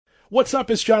What's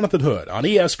up? It's Jonathan Hood on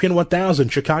ESPN 1000,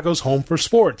 Chicago's home for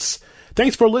sports.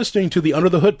 Thanks for listening to the Under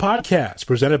the Hood podcast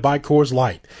presented by Coors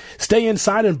Light. Stay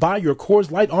inside and buy your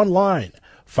Coors Light online.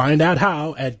 Find out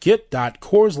how at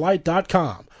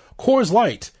get.CoorsLight.com. Coors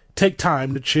Light, take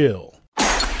time to chill.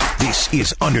 This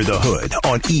is Under the Hood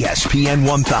on ESPN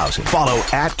 1000. Follow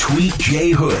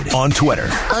 @TweetJHood on Twitter.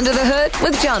 Under the Hood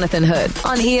with Jonathan Hood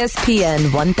on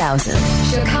ESPN 1000.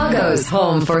 Chicago's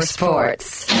home for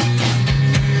sports.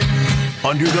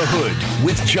 Under the Hood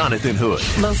with Jonathan Hood.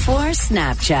 Before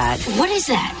Snapchat. What is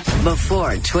that?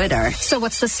 Before Twitter. So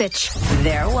what's the sitch?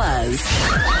 There was.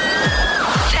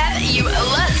 That you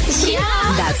love.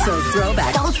 Yeah. That's So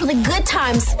Throwback. Those were the good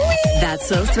times. That's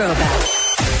So Throwback.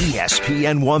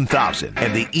 ESPN 1000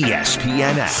 and the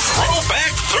ESPN app.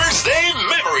 Throwback Thursday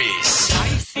memories. I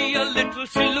see a little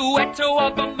silhouette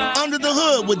of a man. Under the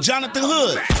Hood with Jonathan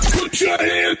Hood. Put your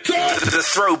hands up. The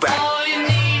Throwback. All you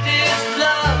need is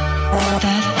love. The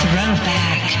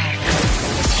Throwback.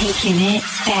 Taking it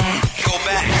back. Go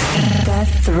back. The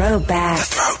Throwback. The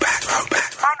Throwback.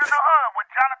 Under the Hood with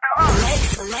Jonathan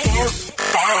Hood. Let's go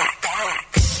back.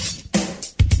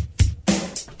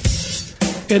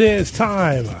 It is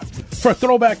time for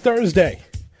Throwback Thursday.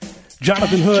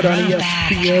 Jonathan Hood on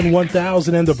ESPN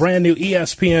 1000 and the brand new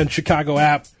ESPN Chicago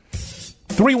app.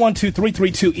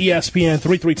 312-332-ESPN,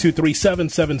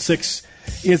 332-3776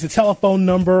 is the telephone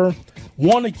number.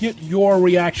 Want to get your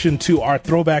reaction to our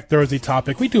Throwback Thursday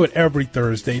topic. We do it every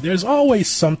Thursday. There's always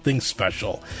something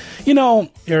special. You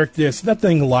know, Eric, there's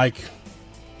nothing like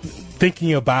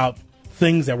thinking about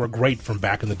things that were great from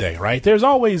back in the day, right? There's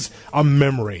always a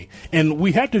memory. And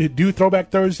we have to do Throwback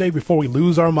Thursday before we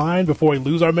lose our mind, before we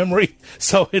lose our memory.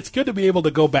 So it's good to be able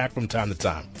to go back from time to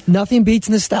time. Nothing beats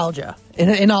nostalgia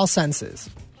in all senses.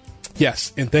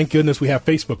 Yes, and thank goodness we have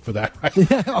Facebook for that, right?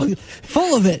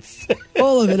 Full of it.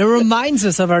 Full of it. It reminds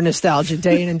us of our nostalgia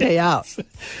day in and day out.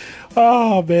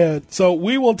 Oh, man. So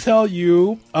we will tell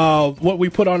you what we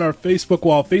put on our Facebook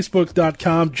wall,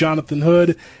 facebook.com, Jonathan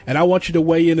Hood. And I want you to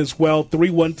weigh in as well,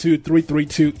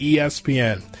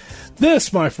 312-332-ESPN.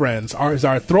 This, my friends, is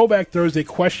our Throwback Thursday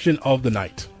question of the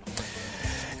night.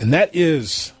 And that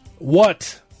is,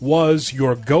 what was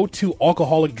your go-to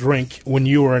alcoholic drink when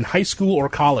you were in high school or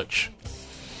college?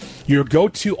 Your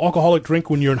go-to alcoholic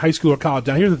drink when you're in high school or college.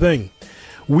 Now, here's the thing.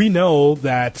 We know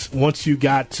that once you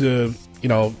got to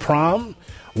prom,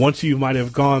 once you might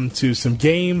have gone to some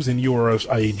games and you were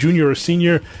a junior or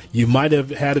senior, you might have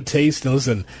had a taste. And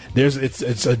listen,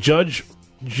 it's a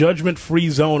judgment-free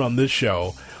zone on this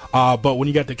show. But when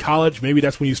you got to college, maybe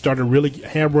that's when you started really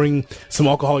hammering some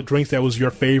alcoholic drinks that was your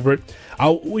favorite.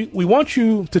 We want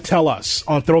you to tell us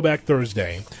on Throwback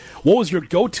Thursday, what was your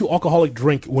go-to alcoholic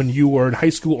drink when you were in high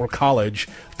school or college?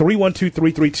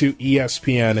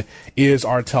 312-332-ESPN is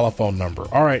our telephone number.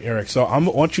 All right, Eric, so I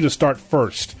want you to start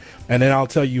first, and then I'll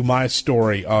tell you my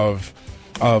story of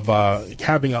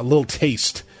having a little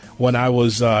taste when I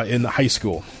was in high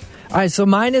school. All right, so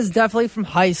mine is definitely from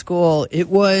high school.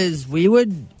 We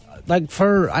would,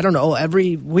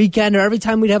 every weekend or every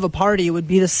time we'd have a party, it would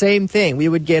be the same thing. We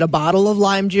would get a bottle of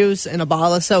lime juice and a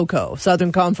bottle of SoCo,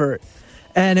 Southern Comfort.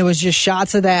 And it was just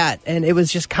shots of that. And it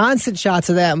was just constant shots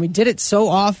of that. And we did it so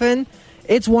often.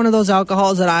 It's one of those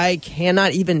alcohols that I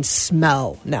cannot even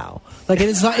smell now. Like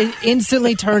it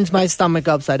instantly turns my stomach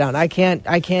upside down. I can't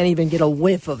even get a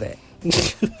whiff of it.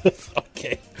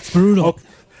 Okay. It's brutal.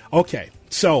 Okay.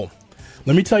 So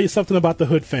let me tell you something about the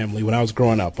Hood family when I was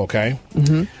growing up, okay?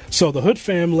 Mm-hmm. So the Hood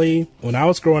family, when I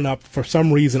was growing up, for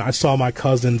some reason, I saw my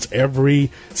cousins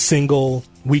every single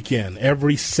weekend,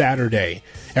 every Saturday,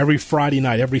 every Friday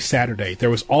night, every Saturday.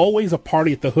 There was always a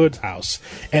party at the Hood house.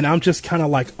 And I'm just kind of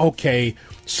like, okay,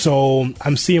 so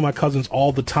I'm seeing my cousins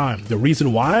all the time. The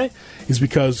reason why is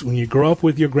because when you grow up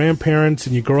with your grandparents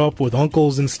and you grow up with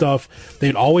uncles and stuff,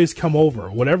 they'd always come over.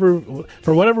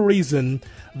 For whatever reason,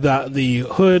 the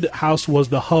Hood house was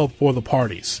the hub for the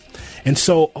parties. And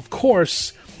so, of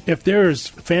course, if there's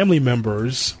family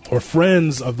members or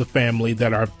friends of the family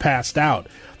that are passed out,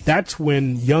 that's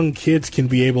when young kids can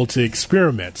be able to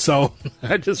experiment. So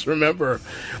I just remember,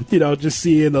 just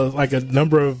seeing a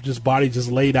number of just bodies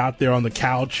just laid out there on the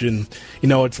couch, and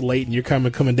it's late and you're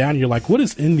coming down and you're like, what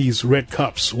is in these red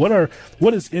cups? What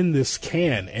is in this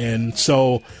can? And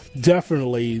so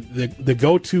definitely the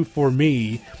go-to for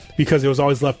me, because it was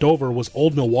always left over, was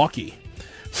Old Milwaukee.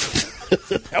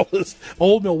 That was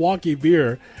Old Milwaukee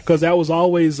beer, because that was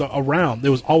always around.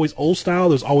 There was always Old Style.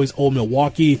 There's always Old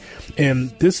Milwaukee, and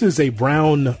this is a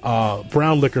brown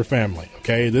liquor family.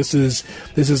 Okay, this is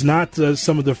not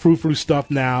some of the frou-frou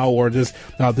stuff now, or this.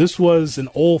 Now this was an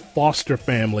Old Foster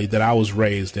family that I was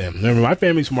raised in. Remember, my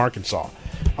family's from Arkansas.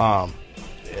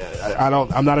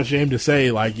 I'm not ashamed to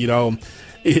say, like, you know,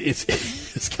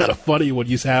 it's kind of funny when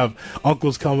you have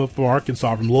uncles come up from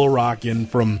Arkansas, from Little Rock, and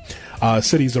from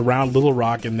cities around Little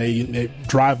Rock, and they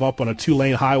drive up on a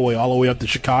 2-lane highway all the way up to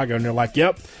Chicago, and they're like,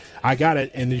 "Yep, I got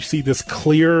it." And you see this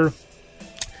kind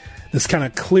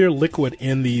of clear liquid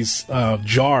in these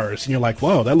jars, and you're like,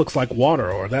 "Whoa, that looks like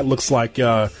water," or "That looks like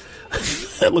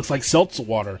that looks like seltzer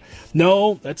water."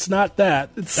 No, that's not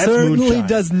that. It that's certainly moonshine.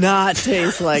 does not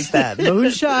taste like that.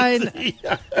 Moonshine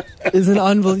is an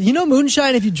unbelievable. You know,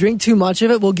 moonshine, if you drink too much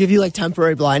of it, will give you like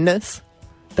temporary blindness.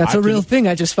 That's a real thing.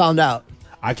 I just found out.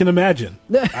 I can imagine.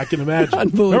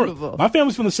 Unbelievable. Remember, my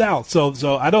family's from the South,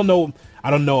 so I don't know. I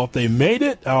don't know if they made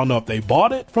it. I don't know if they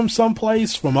bought it from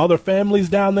someplace, from other families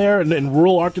down there in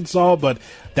rural Arkansas, but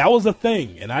that was a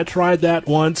thing, and I tried that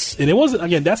once, and it wasn't,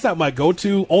 again, that's not my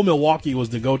go-to. Old Milwaukee was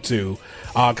the go-to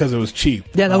because it was cheap.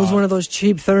 Yeah, that was one of those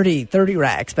cheap 30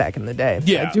 racks back in the day.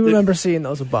 Yeah. I do remember seeing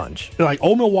those a bunch. Like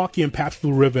Old Milwaukee and Pabst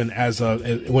Blue Ribbon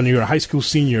when you're a high school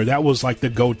senior, that was like the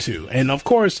go-to. And, of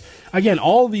course, again,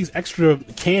 all of these extra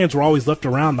cans were always left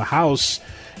around the house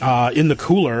in the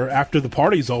cooler after the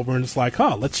party's over, and it's like,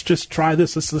 let's just try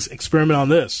this. Let's experiment on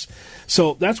this.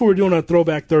 So that's what we're doing on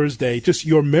Throwback Thursday. Just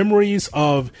your memories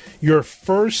of your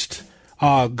first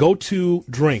go-to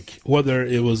drink, whether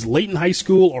it was late in high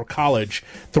school or college.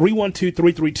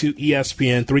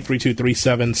 312-332-ESPN,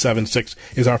 332-3776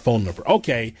 is our phone number.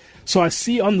 Okay, so I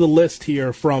see on the list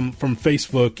here from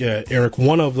Facebook, Eric,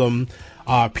 one of them,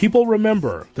 people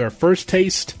remember their first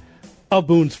taste of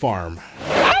Boone's Farm.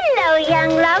 Hello, young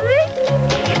lovers.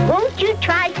 Won't you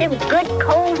try some good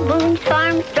cold Boone's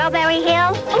Farm Strawberry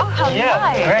Hill? Oh, how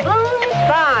nice. Boone's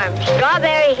Farm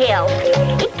Strawberry Hill.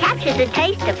 It captures the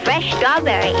taste of fresh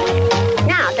strawberries.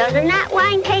 Now, doesn't that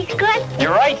wine taste good?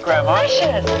 You're right, Grandma.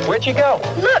 Delicious. Where'd you go?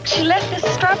 Look, she left us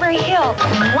Strawberry Hill.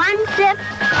 One sip,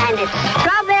 and it's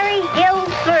Strawberry Hill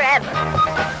forever.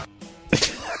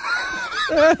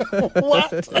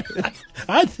 What?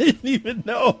 I didn't even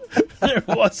know there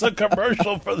was a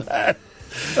commercial for that.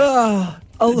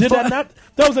 Did I not?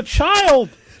 That was a child.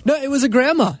 No, it was a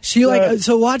grandma. She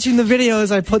so watching the video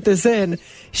as I put this in,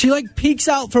 she peeks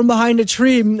out from behind a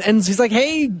tree and she's like,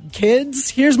 "Hey kids,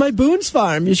 here's my Boone's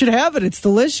Farm. You should have it. It's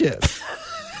delicious."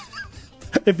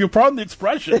 If you pardon the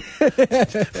expression.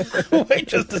 Wait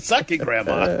just a second,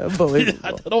 Grandma. Unbelievable.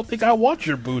 I don't think I want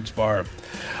your Boone's Farm.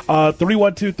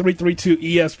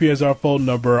 312-332-ESPN is our phone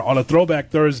number on a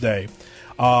Throwback Thursday.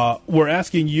 We're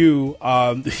asking you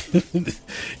the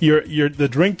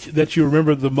drink that you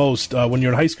remember the most when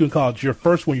you're in high school and college, your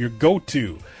first one, your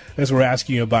go-to, as we're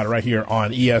asking you about it right here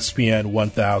on ESPN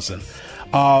 1000.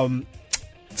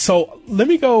 So let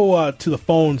me go to the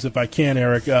phones if I can,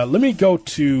 Eric. Let me go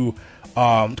to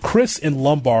Chris in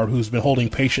Lombard, who's been holding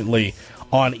patiently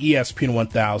on ESPN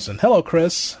 1000. Hello,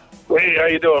 Chris. Hey, how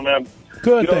you doing, man?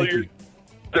 Good, thank you.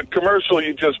 The commercial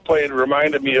you just played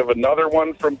reminded me of another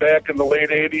one from back in the late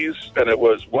 80s, and it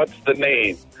was, what's the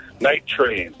name? Night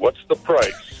Train. What's the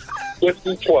price?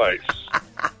 50 twice.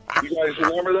 You guys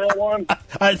remember that one?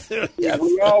 I do, yes.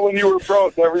 When you were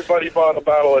broke, everybody bought a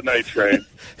bottle of Night Train.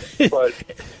 But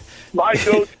my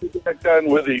go-to back then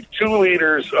were the 2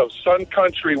 liters of Sun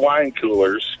Country wine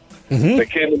coolers. Mm-hmm. They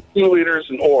came in 2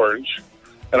 liters in orange,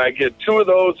 and I get 2 of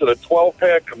those and a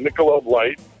 12-pack of Michelob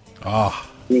Light. Oh.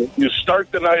 You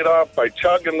start the night off by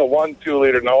chugging the 1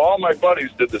 2-liter. Now, all my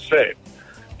buddies did the same.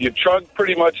 You chug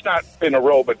pretty much, not in a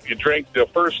row, but you drink the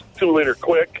first 2-liter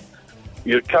quick.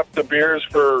 You kept the beers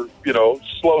for,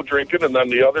 slow drinking, and then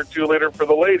the other 2-liter for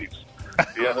the ladies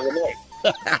at the end of the night.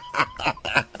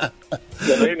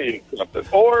 So they needed something.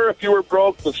 Or if you were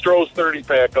broke, the Stroh's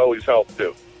 30-pack always helped,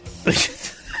 too.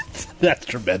 That's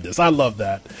tremendous. I love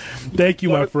that. Thank you,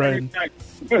 my friend.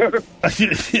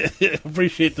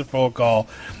 Appreciate the phone call.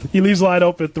 He leaves the line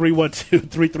open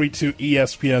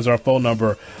 312-332-ESPN is our phone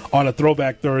number on a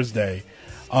Throwback Thursday.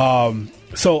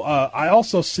 So I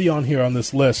also see on here on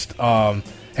this list,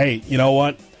 hey, you know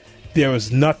what? There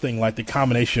was nothing like the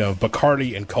combination of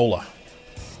Bacardi and cola.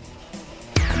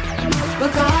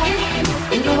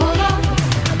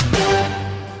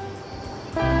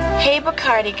 Hey,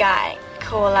 Bacardi guy,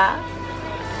 cola,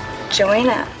 join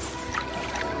us.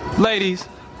 Ladies,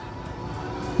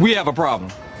 we have a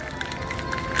problem.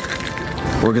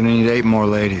 We're gonna need 8 more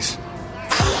ladies.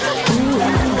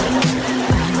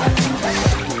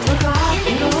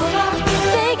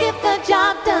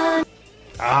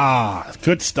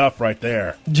 Good stuff right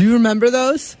there. Do you remember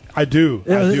those? I do.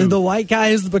 I do. The white guy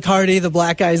is the Bacardi, the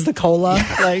black guy is the cola.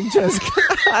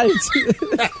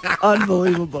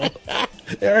 Unbelievable.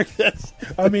 Eric,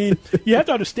 I mean, you have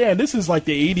to understand, this is like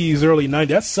the 80s, early 90s.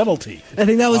 That's subtlety. I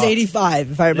think that was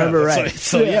 85, if I remember right.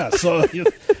 So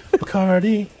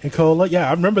Bacardi and Cola. Yeah,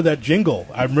 I remember that jingle.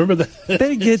 I remember that.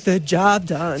 They get the job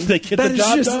done. They get the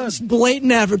job is done. just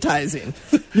blatant advertising.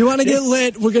 You want to get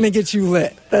lit, we're going to get you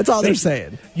lit. That's all they're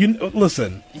saying.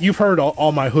 Listen, you've heard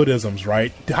all my hoodisms,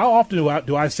 right? How often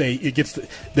do I say it gets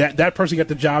that person got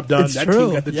the job done, it's that true.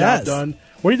 team got the job done?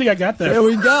 Where do you think I got that? There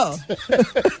we go.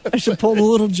 I should pull the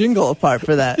little jingle apart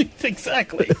for that.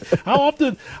 Exactly. How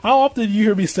often do you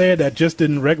hear me saying that just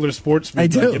in regular sports speak? I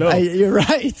do. You're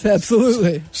right.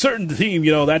 Absolutely. Certain team,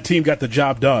 that team got the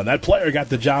job done. That player got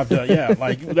the job done. Yeah,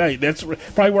 that's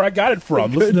probably where I got it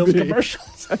from. Listen to those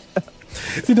commercials.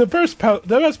 See, the best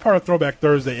part of Throwback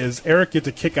Thursday is Eric gets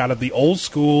a kick out of the old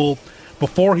school,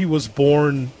 before he was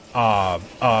born,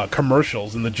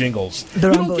 commercials and the jingles. We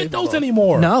don't get those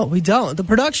anymore. No, we don't. The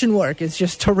production work is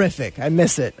just terrific. I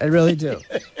miss it. I really do.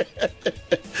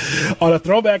 On a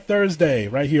Throwback Thursday,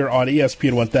 right here on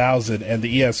ESPN 1000 and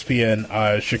the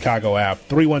ESPN Chicago app,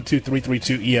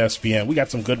 312-332-ESPN. We got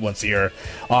some good ones here.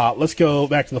 Let's go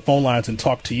back to the phone lines and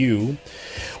talk to you.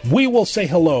 We will say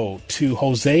hello to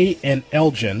Jose and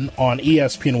Elgin on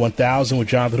ESPN 1000 with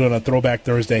Jonathan Hood on a Throwback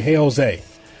Thursday. Hey, Jose.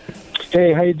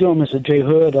 Hey, how you doing, Mr. J.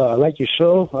 Hood? I like your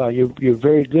show. You're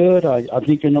very good. I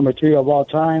think you're number 3 of all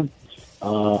time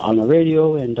on the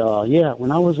radio. And,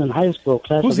 when I was in high school,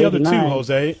 class Who's of the other 89, two,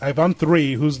 Jose? If I'm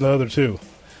 3, who's the other 2?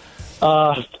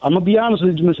 I'm going to be honest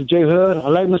with you, Mr. J. Hood. I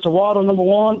like Mr. Waddle, number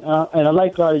 1, and I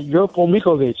like Jurko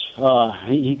Mikovic.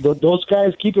 Those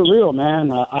guys keep it real,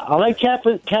 man. I like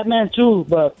Catman, too,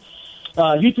 but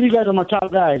you 3 guys are my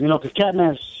top guys, because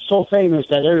Catman's so famous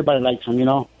that everybody likes him,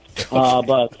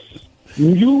 but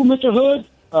you, Mr. Hood,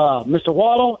 Mr.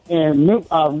 Waddle, and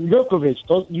Jurkovic,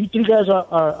 you 3 guys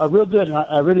are real good, and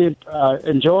I really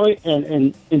enjoy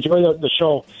the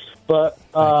show. But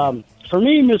for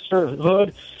me, Mr.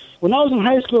 Hood, when I was in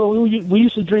high school, we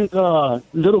used to drink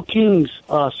Little King's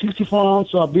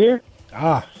 64-ounce beer.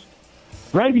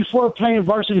 Right before playing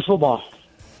varsity football.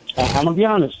 I'm gonna be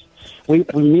honest. We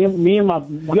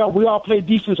all played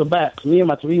defensive backs. Me and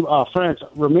my 3 friends,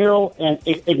 Ramiro and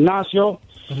Ignacio.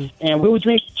 Mm-hmm. And we would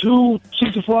drink 2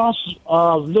 64-ounce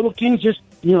Little Kings, just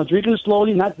drinking it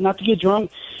slowly, not to get drunk,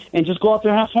 and just go out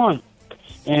there and have fun.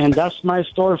 And that's my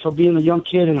story for being a young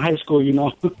kid in high school.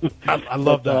 I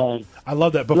love that. I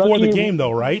love that. Before the game,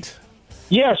 though, right?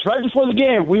 Yes, right before the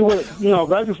game, we would,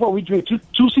 right before we drink 2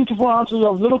 64 ounces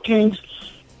of Little Kings,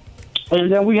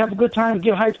 and then we have a good time,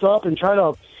 get hyped up, and try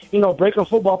to, break a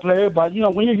football player. But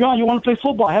when you're young, you want to play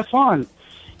football, have fun.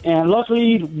 And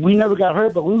luckily, we never got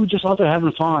hurt, but we were just out there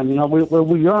having fun.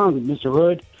 We're young, Mr.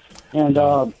 Hood. And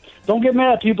don't get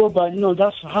mad at people, but,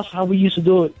 that's how we used to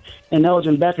do it. And that was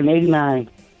back in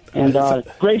 89. And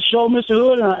great show, Mr.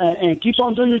 Hood, and keep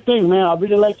on doing your thing, man. I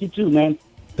really like you, too, man.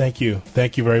 Thank you.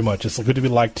 Thank you very much. It's good to be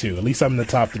liked, too. At least I'm in the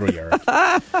top 3, Eric.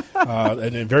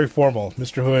 And very formal.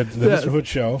 Mr. Hood, Mr. Hood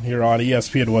Show here on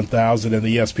ESPN 1000 and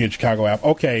the ESPN Chicago app.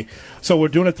 Okay, so we're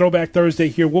doing a Throwback Thursday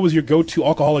here. What was your go-to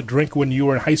alcoholic drink when you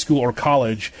were in high school or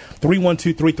college?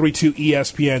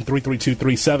 312-332-ESPN,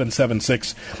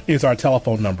 332-3776 is our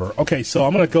telephone number. Okay, so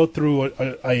I'm going to go through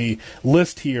a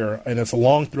list here, and it's a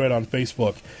long thread on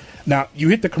Facebook. Now, you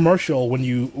hit the commercial when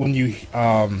you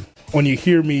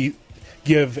hear me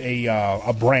give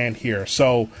a brand here.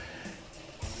 So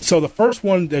the first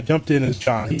one that jumped in is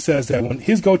John. He says that when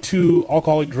his go-to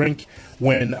alcoholic drink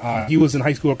when he was in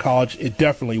high school or college, it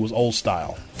definitely was Old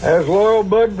Style. As loyal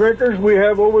Bud drinkers, we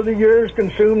have over the years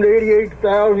consumed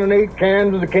 88,008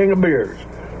 cans of the King of Beers.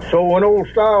 So when Old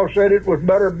Style said it was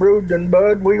better brewed than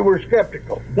Bud, we were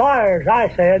skeptical. Liars, I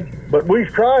said. But we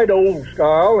tried Old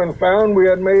Style and found we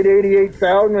had made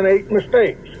 88,008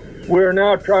 mistakes. We're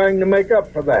now trying to make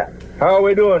up for that. How are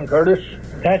we doing, Curtis?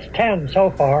 That's 10 so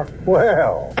far.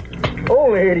 Well,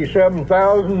 only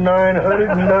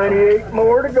 87,998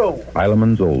 more to go.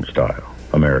 Eileman's Old Style,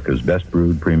 America's best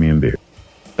brewed premium beer.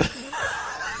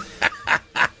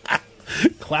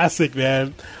 Classic,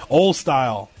 man. Old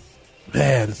Style.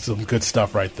 Man, it's some good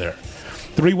stuff right there.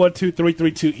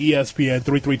 312-332-ESPN,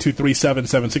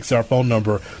 332-3776 is our phone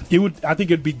number. I think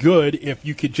it'd be good if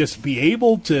you could just be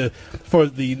able to, for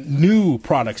the new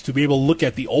products, to be able to look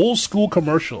at the old school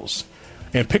commercials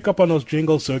and pick up on those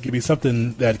jingles so it can be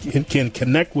something that can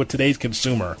connect with today's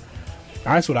consumer.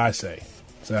 That's what I say.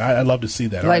 So I'd love to see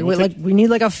that. We need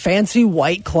like a fancy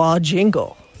White Claw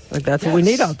jingle. That's what we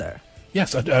need out there.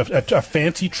 Yes, a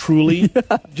fancy Truly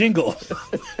jingle.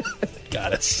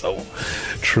 God, it's so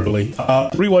truly.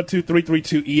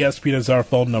 312-332-ESPN is our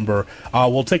phone number.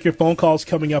 We'll take your phone calls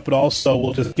coming up, but also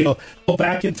we'll just go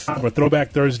back in time for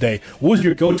Throwback Thursday. What was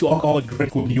your go-to alcoholic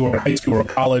drink when you were in high school or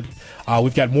college?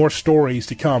 We've got more stories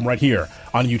to come right here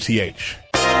on UTH.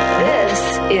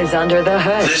 This is Under the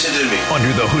Hood. Listen to me.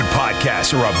 Under the Hood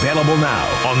podcasts are available now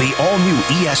on the all-new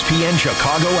ESPN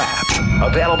Chicago app.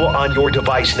 Available on your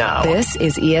device now. This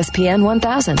is ESPN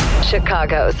 1000,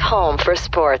 Chicago's home for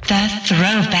sports. The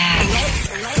Throwback.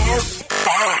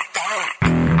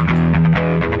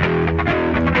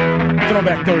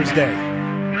 Throwback Thursday.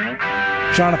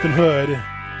 Jonathan Hood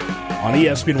on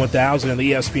ESPN 1000 and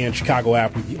the ESPN Chicago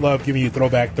app. We love giving you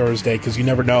Throwback Thursday because you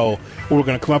never know what we're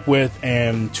going to come up with.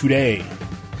 And today,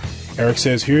 Eric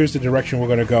says, here's the direction we're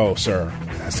going to go, sir.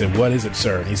 I said, what is it,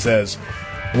 sir? And he says,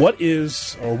 what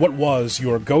was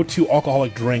your go-to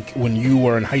alcoholic drink when you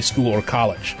were in high school or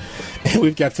college? And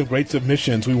we've got some great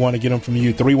submissions. We want to get them from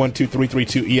you.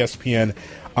 312-332-ESPN.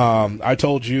 I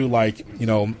told you,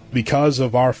 because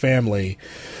of our family,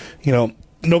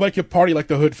 nobody could party like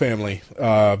the Hood family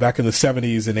back in the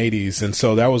 70s and 80s, and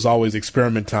so that was always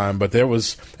experiment time. But there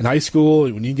was, in high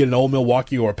school, when you get an Old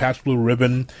Milwaukee or a Pabst Blue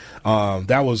Ribbon,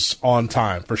 that was on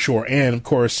time for sure. And, of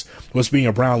course, was being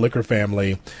a brown liquor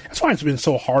family. That's why it's been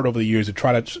so hard over the years to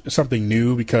try something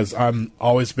new, because I'm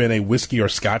always been a whiskey or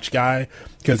scotch guy,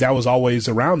 because that was always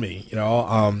around me,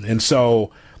 and so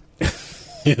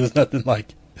there's nothing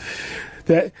like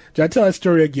that. Did I tell that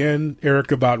story again,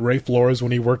 Eric, about Ray Flores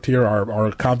when he worked here,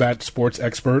 our combat sports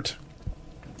expert?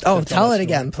 Oh, tell it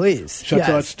again, please. Should I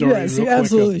tell that story yes, real you quick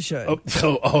absolutely should.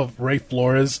 Of Ray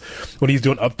Flores when he's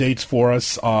doing updates for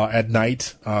us at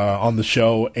night on the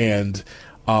show, and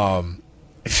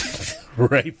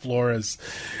Ray Flores,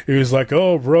 he was like,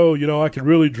 "Oh, bro, I could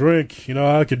really drink.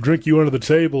 I could drink you under the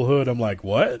table, Hood." I'm like,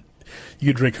 "What? You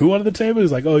could drink who under the table?"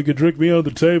 He's like, "Oh, you could drink me under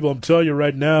the table. I'm telling you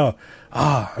right now.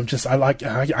 I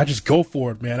just go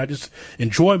for it, man. I just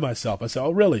enjoy myself." I said,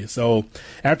 "Oh, really?" So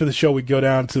after the show, we go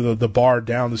down to the bar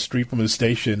down the street from the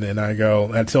station, and I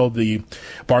tell the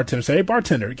bartender, say, "Hey,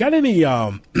 bartender, you got any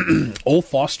Old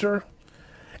Foster?"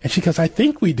 And she goes, "I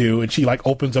think we do." And she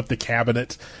opens up the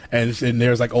cabinet, and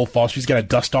there's Old Foster. She's got to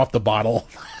dust off the bottle,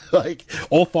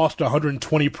 Old Foster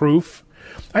 120 proof.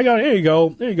 I go, "There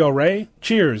you go, Ray.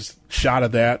 Cheers." Shot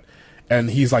of that. And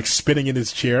he's spinning in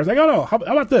his chair. I was like, "Oh no, how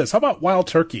about this? How about Wild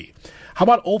Turkey? How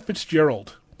about Old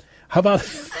Fitzgerald? How about,"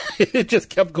 it just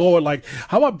kept going,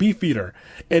 how about Beefeater?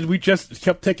 And we just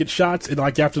kept taking shots. And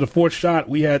after the fourth shot,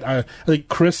 we had, I think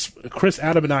Chris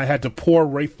Adam and I had to pour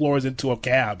Ray Flores into a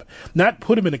cab. Not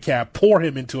put him in a cab, pour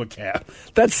him into a cab.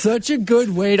 That's such a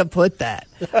good way to put that.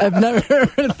 I've never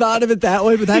thought of it that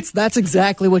way, but that's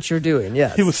exactly what you're doing,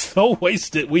 yes. He was so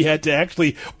wasted, we had to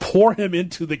actually pour him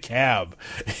into the cab.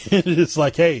 And it's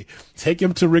hey, take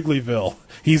him to Wrigleyville.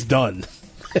 He's done.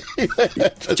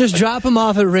 Just drop him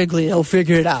off at Wrigley. He'll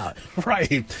figure it out.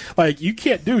 Right. You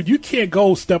can't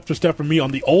go step for step for me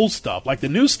on the old stuff. The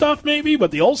new stuff, maybe,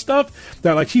 but the old stuff,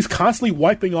 that he's constantly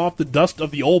wiping off the dust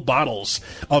of the old bottles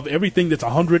of everything that's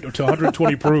 100 to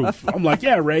 120 proof. I'm like,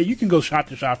 yeah, Ray, you can go shot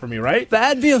to shot for me, right?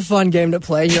 That'd be a fun game to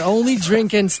play. You're only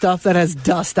drinking stuff that has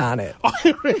dust on it.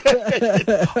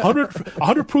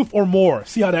 100 proof or more.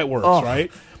 See how that works, right?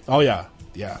 Oh, yeah.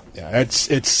 Yeah.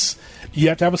 It's you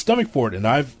have to have a stomach for it, and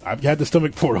I've had the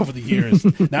stomach for it over the years.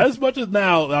 Not as much as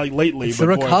now, lately. It's the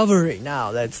recovery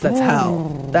now. That's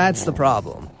how. That's the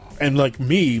problem. And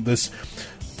me, this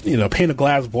pane of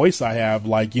glass voice I have,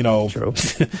 True.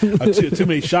 too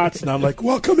many shots, and I'm like,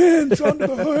 "Welcome in to Under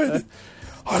the Hood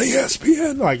on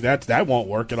ESPN." That won't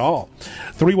work at all.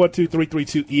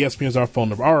 312-332-ESPN is our phone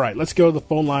number. All right, let's go to the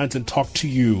phone lines and talk to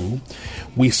you.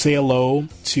 We say hello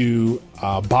to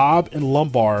Bob in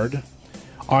Lombard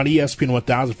on ESPN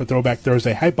 1000 for Throwback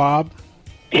Thursday. Hi, Bob.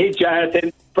 Hey,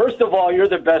 Jonathan. First of all, you're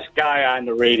the best guy on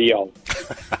the radio.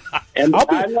 And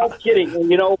I'm not kidding.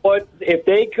 And you know what? If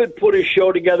they could put a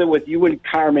show together with you and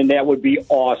Carmen, that would be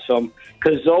awesome.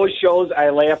 Because those shows, I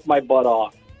laugh my butt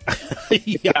off.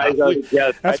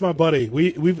 That's my buddy.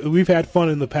 We've had fun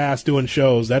in the past doing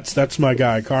shows. That's my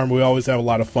guy, Carmen. We always have a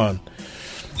lot of fun.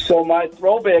 So my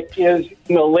throwback is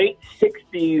in the late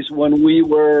 60s when we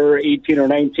were 18 or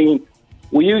 19.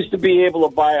 We used to be able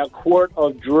to buy a quart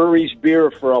of Drury's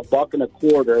beer for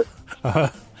 $1.25. Uh-huh.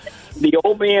 The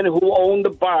old man who owned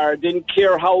the bar didn't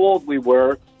care how old we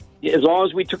were, as long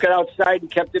as we took it outside and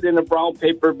kept it in a brown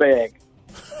paper bag.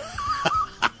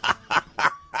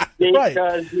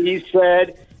 Because he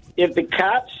said, if the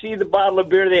cops see the bottle of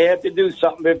beer, they have to do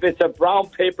something. If it's a brown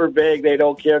paper bag, they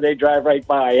don't care. They drive right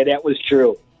by. And that was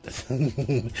true.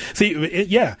 See,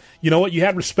 yeah, you know what? You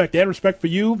had respect. They had respect for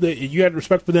you. You had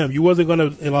respect for them. You wasn't going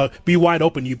to be wide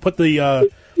open. You put you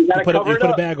put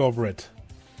a bag over it.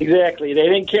 Exactly. They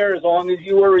didn't care as long as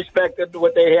you were respected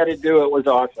what they had to do. It was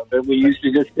awesome. And we used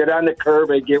to just sit on the curb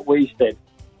and get wasted.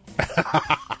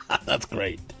 That's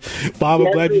great. Bob,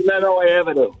 I'm glad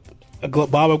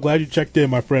I'm glad you checked in,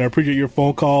 my friend. I appreciate your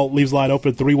phone call. Leaves line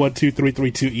open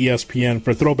 312-332-ESPN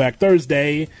for Throwback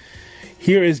Thursday.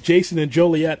 Here is Jason and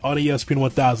Joliet on ESPN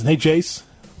 1000. Hey, Jace.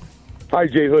 Hi,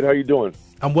 Jay Hood. How you doing?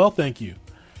 I'm well, thank you.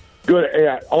 Good. Hey,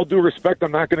 all due respect,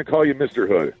 I'm not going to call you Mr.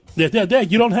 Hood. Yeah,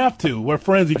 you don't have to. We're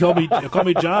friends. You call me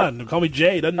John. Call me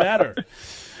Jay. Doesn't matter.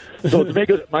 So to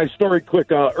make my story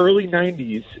quick, early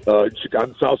 90s, on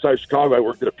the south side of Chicago, I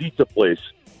worked at a pizza place.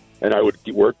 And I would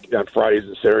work on Fridays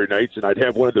and Saturday nights, and I'd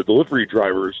have one of the delivery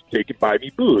drivers take it buy me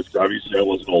booze. Obviously, I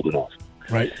wasn't old enough.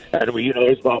 Right. And it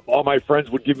was about all my friends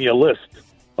would give me a list,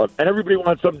 and everybody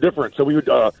wanted something different. So we would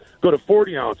go to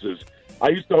 40 ounces. I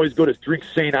used to always go to drink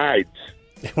St. Ides,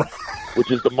 which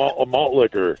is a malt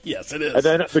liquor. Yes, it is. And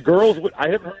then the girls would. I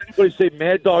haven't heard anybody say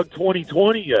Mad Dog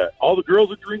 2020 yet. All the girls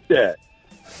would drink that.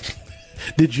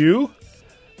 Did you?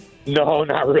 No,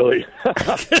 not really.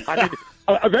 I mean.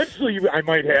 Eventually, I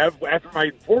might have after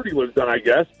my 40 was done, I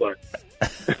guess. But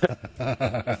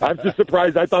I'm just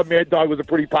surprised. I thought Mad Dog was a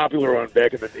pretty popular one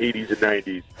back in the 80s and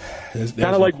 90s.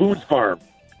 Kind of like Boone's Farm.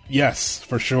 Yes,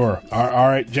 for sure. All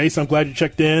right, Jason, I'm glad you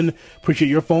checked in. Appreciate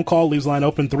your phone call. Leaves line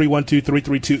open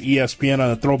 312-332-ESPN on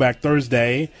a Throwback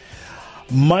Thursday.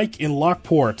 Mike in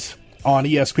Lockport on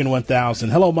ESPN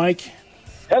 1000. Hello, Mike.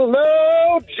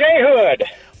 Hello, Jay Hood.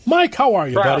 Mike, how are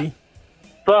you, buddy?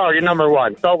 Bro, you're number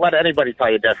one. Don't let anybody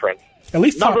tell you different. At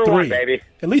least top number three. One, baby.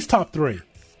 At least top three.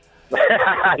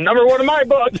 Number one in my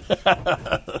book.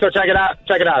 So check it out.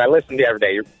 Check it out. I listen to you every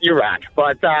day. You're rock.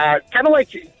 But kind of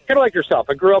like yourself.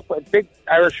 I grew up with a big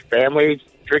Irish family,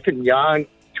 drinking young,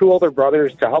 2 older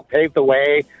brothers to help pave the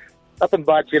way. Nothing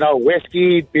but,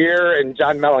 whiskey, beer, and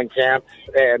John Mellencamp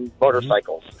and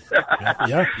motorcycles.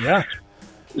 Yeah.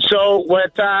 So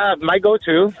what my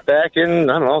go-to back in,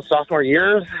 sophomore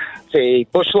year, it's a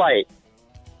Busch Light.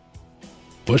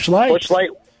 Busch Light?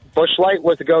 Busch Light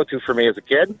was the go-to for me as a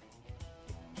kid.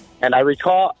 And I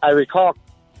recall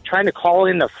trying to call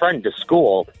in a friend to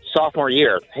school sophomore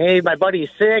year. Hey, my buddy's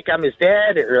sick. I'm his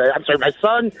dad. My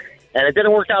son. And it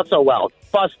didn't work out so well.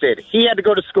 Busted. He had to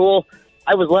go to school.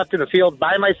 I was left in the field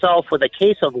by myself with a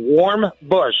case of warm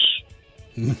Busch.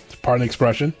 Pardon the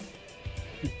expression.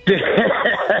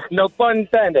 No pun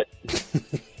intended.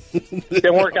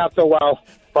 Didn't work out so well,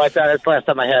 but that's the last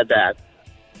time I had that.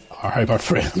 All right, my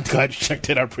friend. I'm glad you checked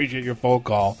in. I appreciate your phone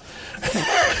call.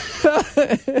 That's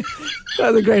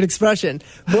a great expression.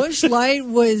 Busch Light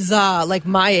was like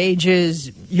my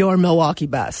age's your Milwaukee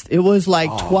Best. It was like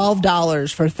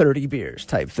 $12 for 30 beers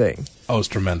type thing. Oh, it was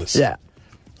tremendous. Yeah.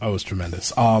 Oh, it was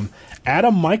tremendous.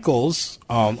 Adam Michaels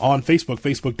on Facebook,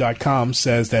 facebook.com,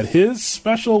 says that his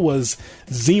special was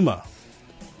Zima.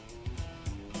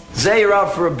 Zay, you're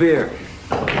out for a beer.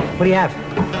 What do you have?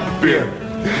 Beer.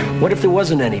 What if there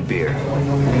wasn't any beer?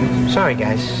 Sorry,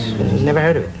 guys. Never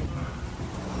heard of it.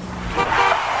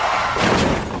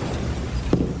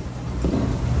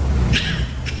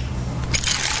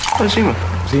 Oh, Zima.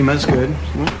 Zima's good.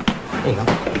 There you go.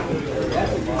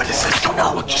 What is it?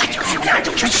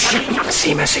 No,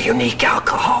 Zima's a unique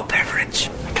alcohol beverage.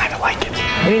 I kind of like it.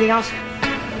 Anything else?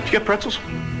 Did you get pretzels?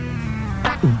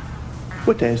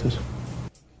 What day is this?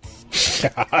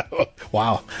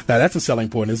 Wow. Now, that's a selling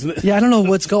point, isn't it? Yeah, I don't know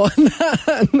what's going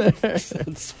on there.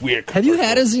 It's weird. Have you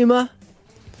had a Zima?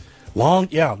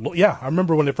 Yeah. I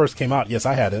remember when it first came out. Yes,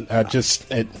 I had it.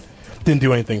 It didn't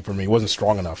do anything for me. It wasn't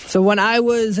strong enough. So when I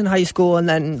was in high school and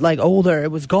then older,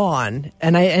 it was gone.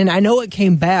 And I know it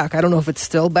came back. I don't know if it's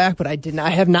still back, but I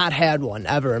have not had one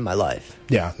ever in my life.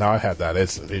 Yeah, no, I had that.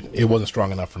 It wasn't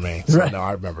strong enough for me. So right. No,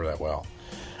 I remember that well.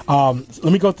 Let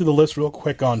me go through the list real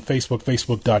quick on Facebook,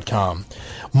 facebook.com.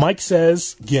 Mike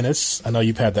says Guinness. I know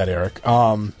you've had that, Eric.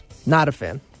 Not a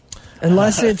fan.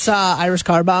 Unless it's Irish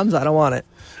car bombs, I don't want it.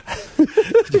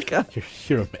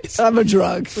 You're amazing. I'm a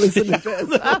drug. Listen to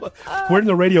this. We're in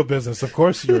the radio business. Of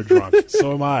course you're a drunk.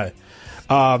 So am I.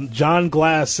 John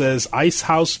Glass says Ice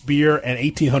House beer and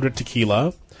 1800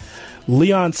 tequila.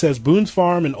 Leon says Boone's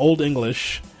Farm and Old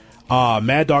English.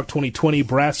 Mad Dog 2020,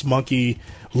 Brass Monkey,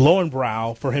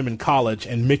 Lowenbrow for him in college,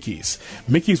 and Mickey's.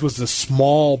 Mickey's was the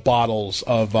small bottles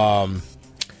of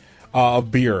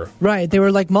beer. Right. They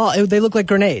were like they looked like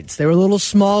grenades. They were little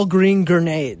small green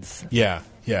grenades. Yeah.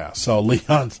 So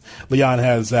Leon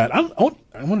has that. I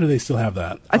wonder if they still have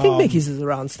that. I think Mickey's is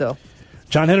around still.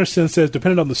 John Henderson says,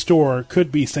 depending on the store,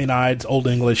 could be St. Ides, Old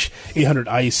English, 800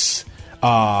 Ice,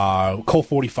 Colt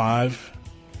 45.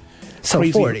 So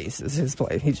Crazy. 40s is his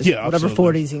play. He just whatever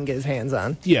absolutely. 40s he can get his hands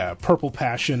on. Yeah, Purple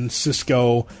Passion,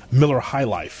 Cisco, Miller High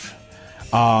Life.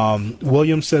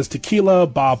 William says tequila,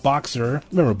 Bob Boxer.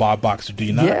 Remember Bob Boxer, do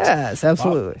you not? Yes,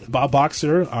 absolutely. Bob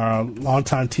Boxer, our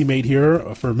longtime teammate here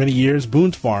for many years,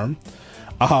 Boone's Farm.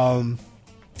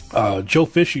 Joe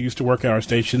Fisher used to work at our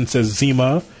station, says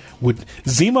Zima with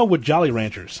Jolly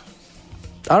Ranchers.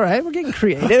 All right, we're getting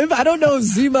creative. I don't know,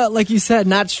 Zima, like you said,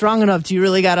 not strong enough. Do you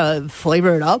really got to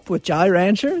flavor it up with Jolly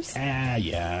Ranchers?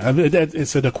 Yeah. I mean,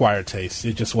 it's an acquired taste.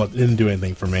 It just didn't do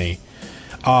anything for me.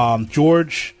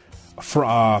 George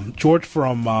from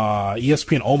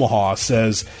ESPN Omaha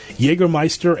says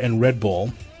Jägermeister and Red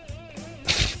Bull.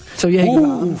 So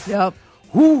Jaeger, yep.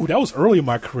 Ooh, that was early in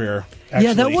my career. Actually.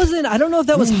 Yeah, that wasn't. I don't know if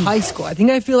that was high school. I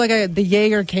feel like the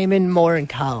Jaeger came in more in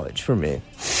college for me.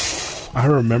 I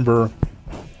remember.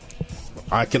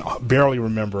 I can barely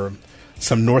remember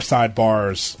some Northside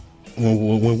bars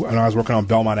when I was working on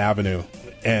Belmont Avenue,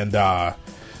 and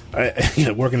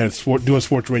working at doing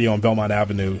sports radio on Belmont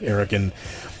Avenue, Eric, and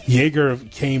Jaeger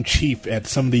came cheap at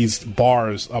some of these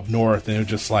bars up north, and it was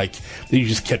just like you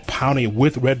just kept pounding it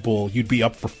with Red Bull. You'd be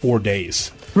up for 4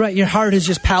 days. Right, your heart is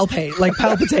just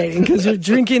palpitating because you're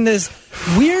drinking this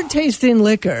weird tasting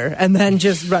liquor and then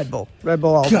just Red Bull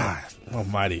all day. God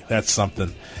almighty, that's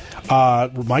something.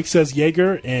 Mike says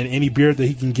Jaeger and any beer that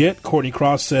he can get. Courtney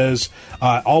Cross says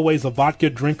always a vodka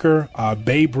drinker,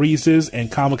 Bay Breezes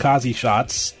and Kamikaze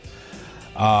shots.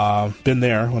 Been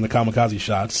there on the Kamikaze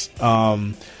shots.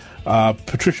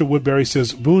 Patricia Woodbury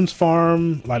says Boone's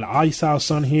Farm, like Ice House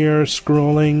on here,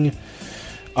 scrolling.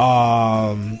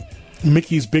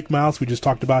 Mickey's Big Mouth, we just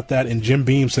talked about that. And Jim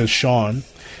Beam says Sean.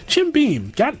 Jim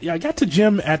Beam, I got to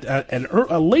Jim at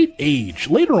a late age.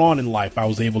 Later on in life, I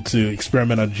was able to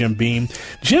experiment on Jim Beam.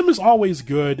 Jim is always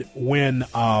good when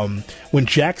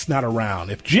Jack's not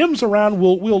around. If Jim's around,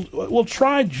 we'll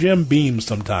try Jim Beam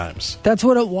sometimes. That's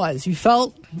what it was. You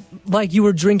felt like you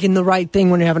were drinking the right thing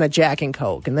when you're having a Jack and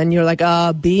Coke, and then you're like,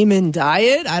 Beam and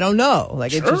Diet? I don't know.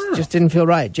 Like it just didn't feel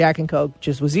right. Jack and Coke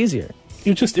just was easier.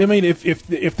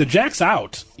 If the Jack's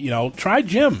out, try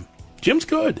Jim. Jim's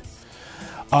good.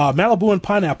 Malibu and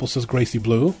Pineapple, says Gracie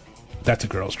Blue. That's a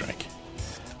girl's drink.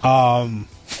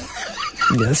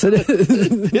 Yes, it is.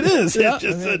 It is. Yeah.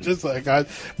 It's just like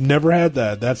I've never had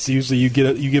that. That's usually you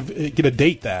get a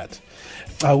date that.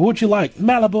 What would you like?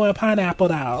 Malibu and Pineapple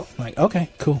now. Like, okay,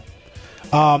 cool.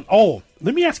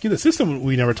 Let me ask you this. This is something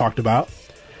we never talked about.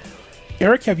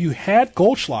 Eric, have you had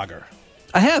Goldschlager?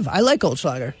 I have. I like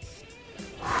Goldschlager.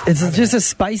 It's just a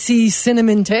spicy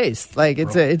cinnamon taste. Like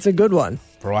it's a good one.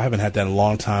 Bro, I haven't had that in a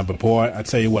long time, but boy, I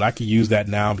tell you what, I could use that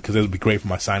now because it would be great for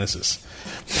my sinuses.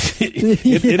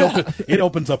 It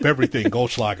opens up everything,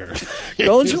 Goldschlager.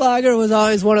 Goldschlager was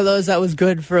always one of those that was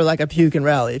good for like a puke and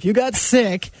rally. If you got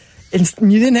sick and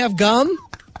you didn't have gum,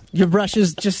 your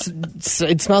brushes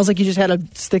it smells like you just had a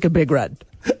stick of Big Red.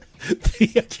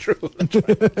 Yeah, true. That's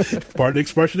right. Part of the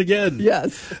expression again.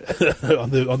 Yes.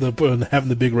 on having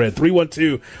the Big Red.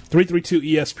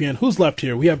 312-332-ESPN. Who's left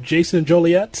here? We have Jason and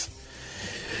Joliet.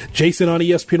 Jason on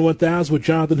ESPN 1000 with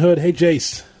Jonathan Hood. Hey,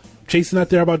 Jace. Jason out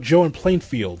there about Joe in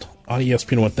Plainfield on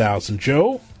ESPN 1000.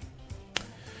 Joe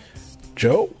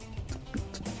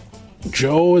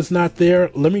is not there.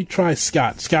 Let me try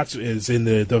Scott. Scott is in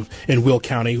in Will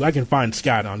County. I can find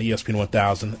Scott on ESPN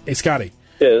 1000. Hey, Scotty.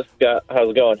 Yeah, Scott.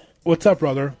 How's it going? What's up,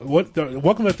 brother?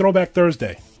 Welcome to Throwback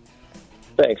Thursday.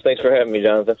 Thanks for having me,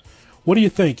 Jonathan. What do you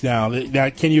think now?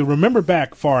 Can you remember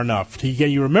back far enough? Can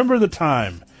you remember the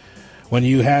time when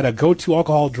you had a go-to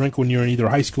alcohol drink when you were in either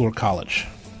high school or college?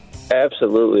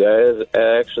 Absolutely. I was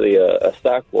actually a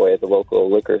stock boy at the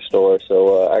local liquor store,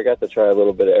 so I got to try a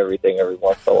little bit of everything every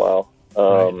once in a while.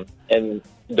 Right. And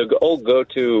the old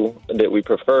go-to that we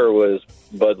prefer was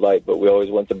Bud Light, but we always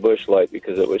went to Busch Light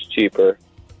because it was cheaper.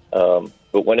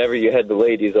 But whenever you had the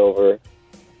ladies over,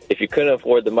 if you couldn't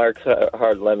afford the Mike's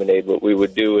Hard Lemonade, what we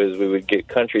would do is we would get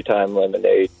Country Time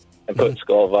Lemonade and put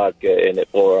Skull Vodka in it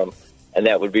for them, and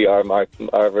that would be our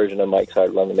version of Mike's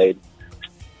Hard Lemonade.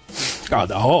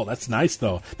 Oh, that's nice,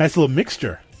 though. Nice little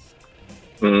mixture.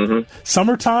 Mm-hmm.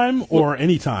 Summertime or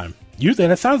anytime? Usually,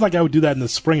 that sounds like I would do that in the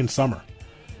spring and summer.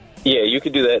 Yeah, you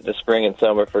could do that in the spring and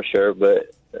summer for sure, but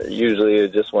usually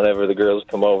it's just whenever the girls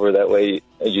come over. That way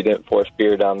you didn't force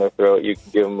beer down their throat. You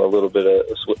can give them a little bit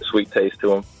of sweet taste to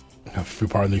them.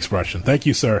 Pardon the expression. Thank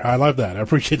you, sir. I love that. I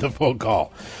appreciate the phone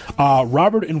call.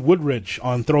 Robert in Woodridge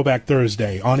on Throwback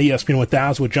Thursday on ESPN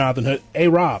 1000 with Jonathan Hood. Hey,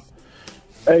 Rob.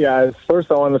 Hey, guys. First,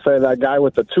 I want to say that guy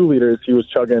with the 2 liters he was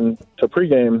chugging to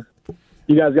pregame,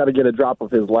 you guys got to get a drop of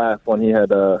his laugh when he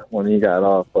got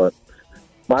off. But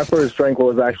my first drink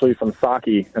was actually some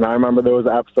sake, and I remember there was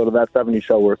an episode of That 70s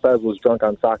Show where Fez was drunk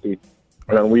on sake,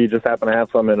 and then we just happened to have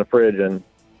some in the fridge, and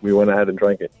we went ahead and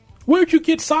drank it. Where'd you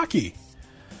get sake?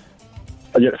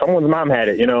 Yeah, someone's mom had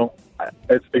it.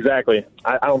 It's exactly.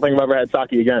 I don't think I've ever had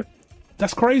sake again.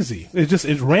 That's crazy. It's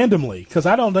randomly, because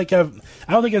I don't think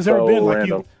it's ever been like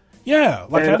random. you. Yeah,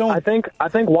 like And I don't. I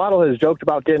think Waddle has joked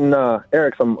about getting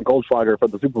Eric some Goldschlager for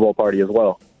the Super Bowl party as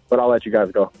well. But I'll let you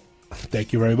guys go.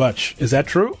 Thank you very much. Is that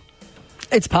true?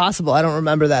 It's possible. I don't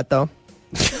remember that, though.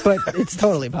 But it's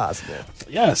totally possible.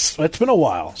 Yes, it's been a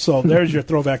while. So there's your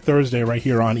Throwback Thursday right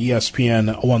here on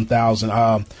ESPN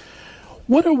 1000.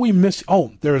 What are we missing?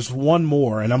 Oh, there's one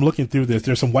more, and I'm looking through this.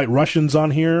 There's some White Russians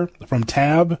on here from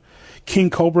Tab. King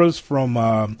Cobras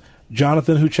from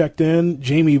Jonathan, who checked in.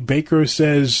 Jamie Baker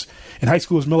says, in high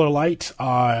school is Miller Lite,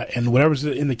 and whatever's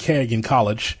in the keg in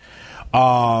college.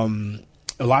 A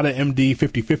lot of MD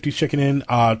 50-50s checking in.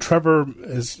 Trevor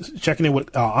is checking in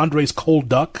with Andre's Cold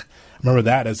Duck. Remember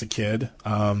that as a kid.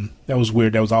 That was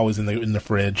weird. That was always in the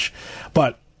fridge.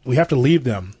 But we have to leave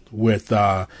them with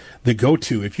the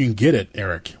go-to, if you can get it,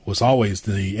 Eric, was always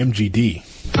the MGD.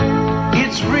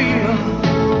 It's real.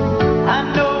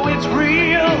 I know it's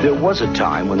real. There was a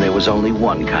time when there was only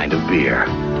one kind of beer.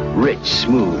 Rich,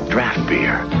 smooth draft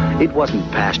beer. It wasn't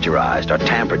pasteurized or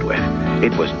tampered with.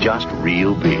 It was just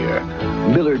real beer.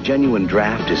 Miller Genuine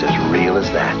Draft is as real as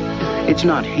that. It's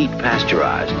not heat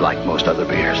pasteurized like most other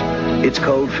beers. It's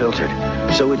cold filtered,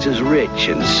 so it's as rich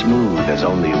and smooth as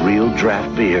only real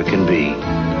draft beer can be.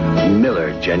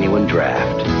 Miller Genuine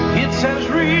Draft. It's as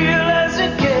real as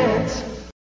it gets.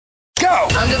 Go!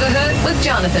 Under the Hood with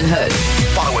Jonathan Hood.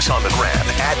 Follow us on the gram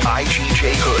at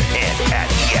IGJ Hood and at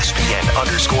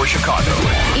ESPN_Chicago.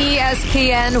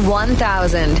 ESPN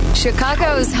 1000,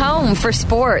 Chicago's home for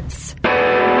sports.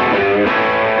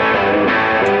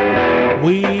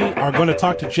 We are going to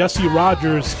talk to Jesse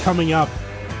Rogers coming up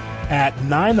at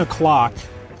 9 o'clock.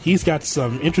 He's got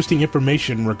some interesting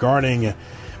information regarding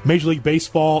Major League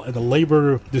Baseball and the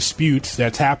labor disputes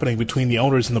that's happening between the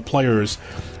owners and the players.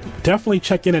 Definitely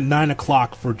check in at 9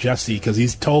 o'clock for Jesse, because he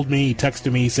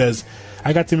texted me, he says,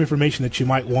 I got some information that you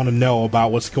might want to know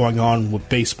about what's going on with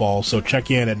baseball. So check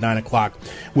in at 9 o'clock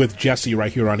with Jesse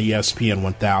right here on ESPN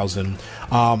 1000.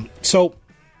 So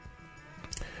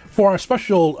for our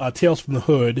special Tales from the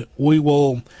Hood, we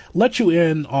will let you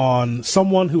in on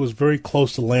someone who was very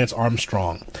close to Lance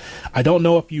Armstrong. I don't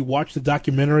know if you watched the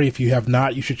documentary. If you have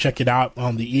not, you should check it out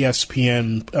on the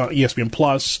ESPN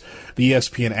Plus, the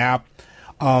ESPN app.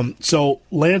 So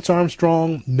Lance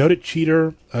Armstrong, noted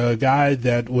cheater, a guy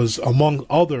that was, among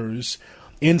others,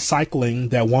 in cycling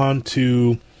that wanted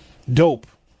to dope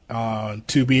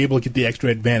to be able to get the extra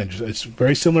advantage. It's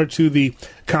very similar to the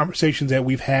conversations that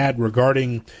we've had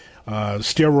regarding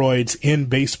steroids in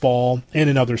baseball and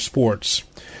in other sports.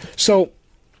 So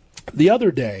the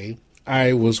other day,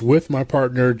 I was with my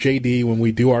partner, JD, when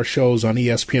we do our shows on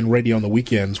ESPN Radio on the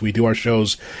weekends. We do our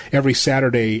shows every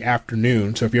Saturday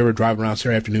afternoon. So if you ever drive around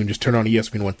Saturday afternoon, just turn on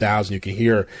ESPN 1000. You can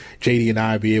hear JD and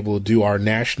I be able to do our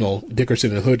national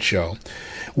Dickerson and Hood show.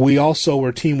 We also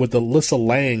were teamed with Alyssa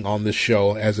Lang on this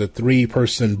show as a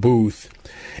 3-person booth.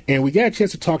 And we got a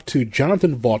chance to talk to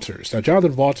Jonathan Vaughters. Now,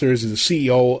 Jonathan Vaughters is the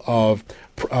CEO of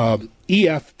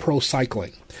EF Pro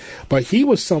Cycling. But he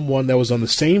was someone that was on the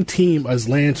same team as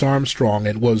Lance Armstrong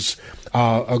and was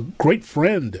a great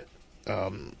friend,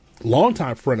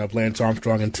 longtime friend of Lance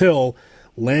Armstrong until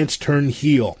Lance turned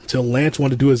heel, until Lance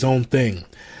wanted to do his own thing.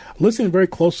 Listening very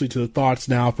closely to the thoughts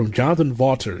now from Jonathan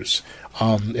Vaughters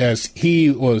as he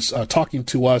was talking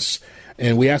to us,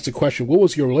 and we asked the question, what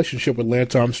was your relationship with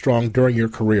Lance Armstrong during your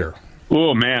career?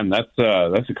 Oh, man, that's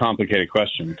a complicated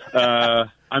question. I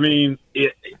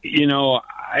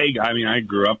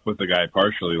grew up with the guy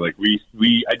partially. Like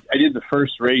I did the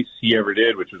first race he ever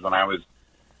did, which was when I was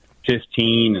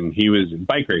 15, and he was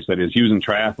bike race. That is, he was in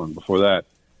triathlon before that.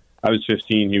 I was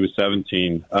 15, he was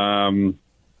 17.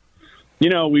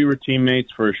 We were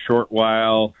teammates for a short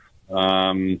while.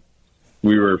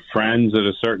 We were friends at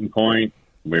a certain point.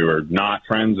 We were not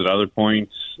friends at other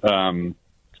points.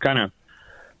 It's kind of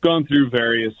gone through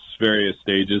various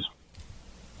stages.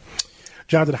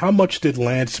 Jonathan, how much did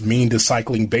Lance mean to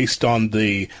cycling based on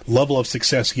the level of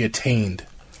success he attained?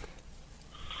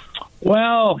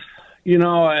 Well,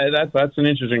 that's an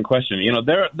interesting question.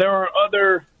 There are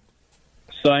other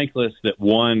cyclists that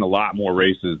won a lot more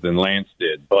races than Lance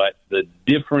did, but the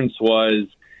difference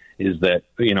is that,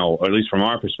 at least from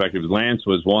our perspective, Lance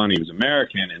was one, he was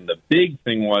American, and the big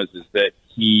thing is that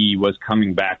he was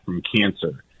coming back from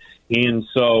cancer. And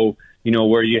so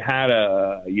where you have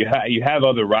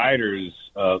other riders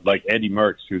like Eddie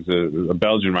Merckx, who's a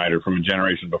Belgian rider from a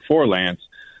generation before Lance,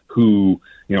 who,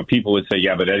 people would say,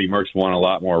 yeah, but Eddie Merckx won a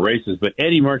lot more races. But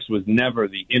Eddie Merckx was never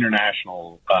the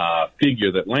international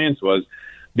figure that Lance was,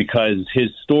 because his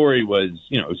story was,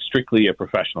 strictly a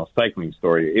professional cycling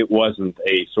story. It wasn't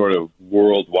a sort of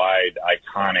worldwide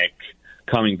iconic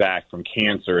coming back from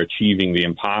cancer, achieving the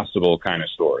impossible kind of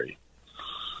story.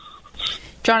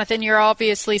 Jonathan, you're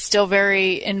obviously still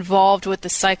very involved with the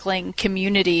cycling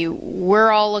community. We're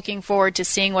all looking forward to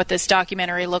seeing what this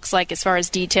documentary looks like as far as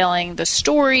detailing the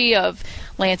story of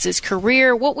Lance's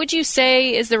career. What would you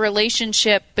say is the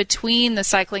relationship between the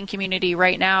cycling community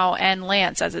right now and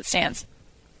Lance as it stands?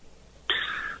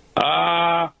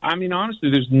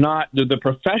 Honestly, there's not the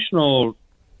professional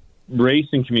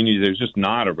racing community. There's just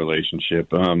not a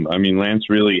relationship. Lance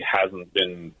really hasn't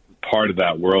been part of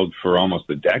that world for almost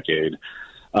a decade.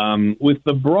 With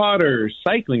the broader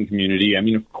cycling community,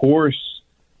 of course,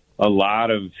 a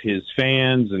lot of his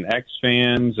fans and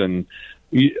ex-fans, and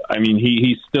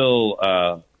he's still,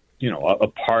 a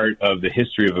part of the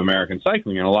history of American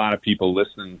cycling, and a lot of people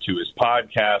listen to his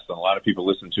podcast, and a lot of people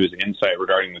listen to his insight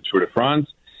regarding the Tour de France,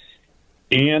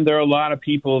 and there are a lot of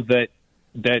people that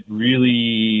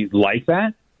really like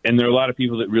that, and there are a lot of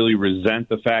people that really resent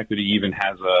the fact that he even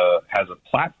has a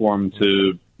platform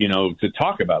to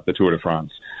talk about the Tour de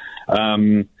France.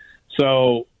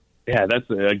 So, yeah, that's,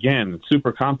 again,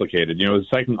 super complicated. The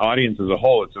cycling audience as a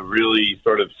whole, it's a really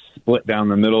sort of split down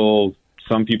the middle.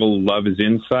 Some people love his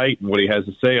insight and what he has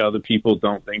to say. Other people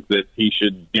don't think that he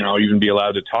should, even be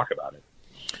allowed to talk about it.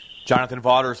 Jonathan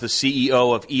Vaughters, the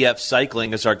CEO of EF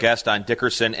Cycling, is our guest on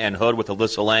Dickerson and Hood with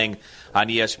Alyssa Lang on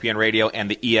ESPN Radio and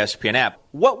the ESPN app.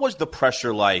 What was the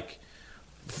pressure like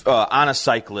on a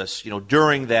cyclist,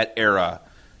 during that era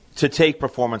to take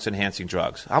performance-enhancing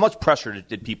drugs? How much pressure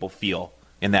did people feel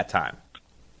in that time?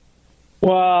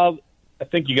 Well, I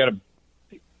think you got to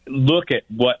look at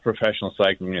what professional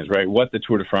cycling is, right? What the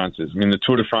Tour de France is. The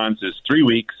Tour de France is 3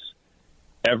 weeks,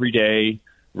 every day,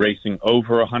 racing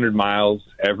over 100 miles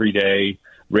every day,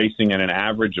 racing at an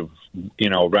average of,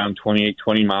 around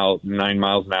 29 miles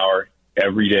an hour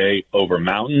every day over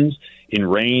mountains, in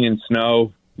rain and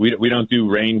snow. We don't do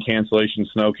rain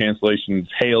cancellations, snow cancellations,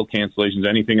 hail cancellations,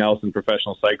 anything else in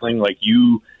professional cycling. Like,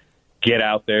 you get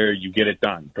out there, you get it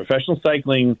done. Professional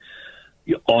cycling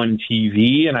on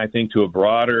TV, and I think to a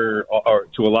broader, or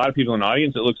to a lot of people in the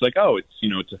audience, it looks like,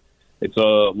 it's a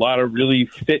lot of really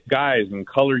fit guys in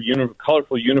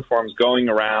colorful uniforms going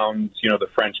around, the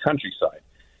French countryside.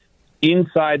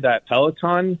 Inside that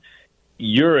peloton,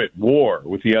 you're at war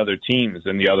with the other teams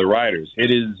and the other riders. It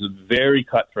is a very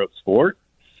cutthroat sport.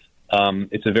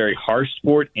 It's a very harsh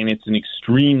sport, and it's an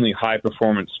extremely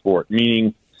high-performance sport,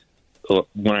 meaning,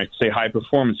 when I say high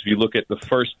performance, if you look at the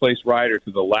first-place rider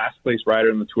to the last-place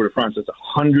rider in the Tour de France, it's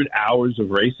 100 hours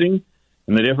of racing,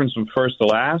 and the difference from first to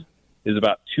last is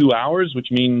about 2 hours, which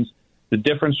means the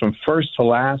difference from first to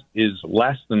last is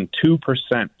less than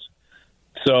 2%.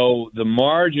 So the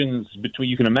margins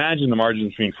you can imagine the margins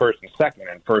between first and second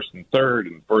and first and third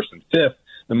and first and fifth,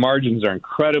 the margins are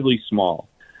incredibly small.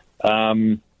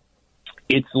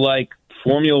 It's like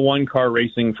Formula One car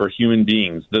racing for human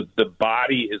beings. The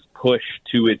body is pushed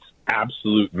to its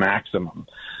absolute maximum.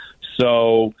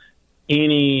 So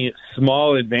any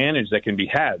small advantage that can be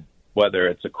had, whether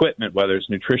it's equipment, whether it's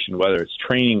nutrition, whether it's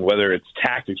training, whether it's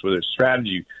tactics, whether it's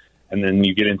strategy, and then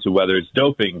you get into whether it's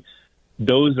doping,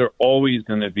 those are always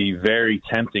going to be very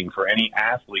tempting for any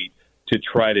athlete to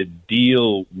try to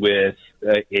deal with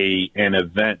an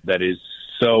event that is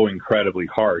so incredibly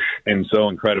harsh and so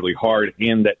incredibly hard,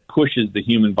 and that pushes the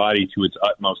human body to its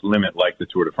utmost limit, like the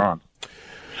Tour de France.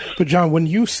 But, John, when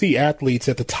you see athletes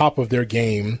at the top of their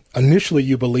game, initially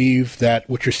you believe that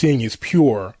what you're seeing is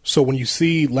pure. So when you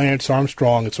see Lance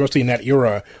Armstrong, especially in that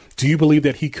era, do you believe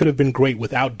that he could have been great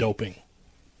without doping?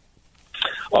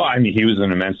 Oh, he was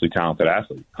an immensely talented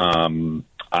athlete.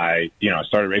 I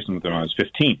started racing with him when I was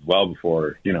 15, well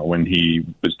before, when he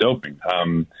was doping.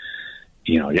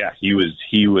 He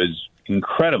was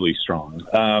incredibly strong.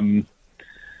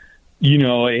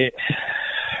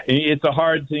 It's a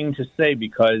hard thing to say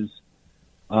because,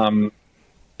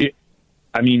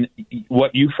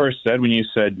 what you first said when you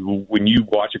said when you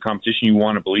watch a competition, you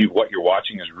want to believe what you're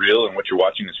watching is real and what you're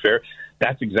watching is fair.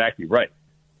 That's exactly right.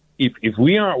 If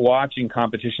we aren't watching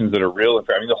competitions that are real and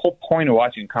fair, the whole point of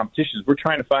watching competitions, we're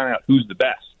trying to find out who's the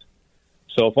best.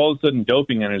 So if all of a sudden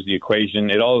doping enters the equation,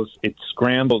 it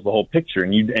scrambles the whole picture,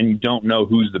 and you don't know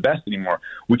who's the best anymore,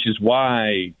 which is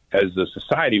why, as a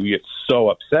society, we get so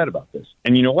upset about this.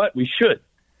 And you know what? We should.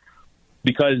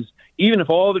 Because even if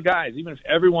all the guys, even if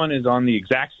everyone is on the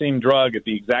exact same drug at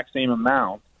the exact same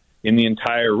amount in the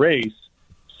entire race,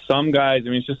 some guys, I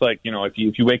mean, it's just like,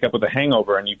 if you wake up with a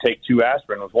hangover and you take 2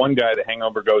 aspirin, with one guy the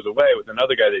hangover goes away, with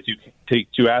another guy that you take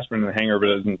 2 aspirin and the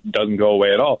hangover doesn't go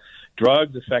away at all.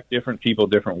 Drugs affect different people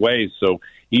different ways. So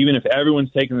even if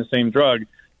everyone's taking the same drug,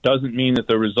 doesn't mean that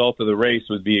the result of the race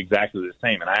would be exactly the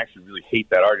same. And I actually really hate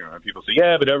that argument when people say,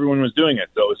 yeah, but everyone was doing it,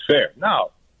 so it was fair.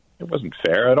 No, it wasn't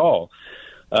fair at all.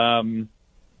 But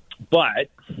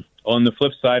on the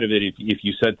flip side of it, if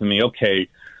you said to me, okay,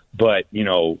 but,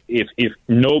 if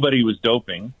nobody was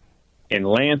doping and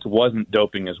Lance wasn't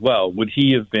doping as well, would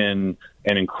he have been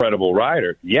an incredible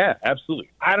rider? Yeah, absolutely.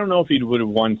 I don't know if he would have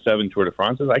won 7 Tour de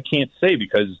France's. I can't say,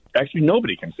 because actually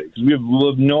nobody can say, because we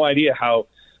have no idea how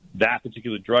that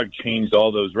particular drug changed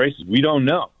all those races. We don't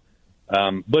know.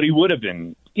 But he would have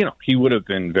been, he would have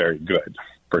been very good,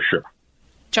 for sure.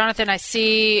 Jonathan, I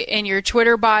see in your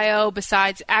Twitter bio,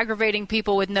 besides aggravating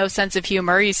people with no sense of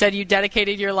humor, you said you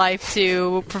dedicated your life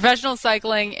to professional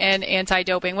cycling and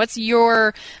anti-doping. What's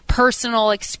your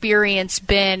personal experience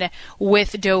been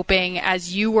with doping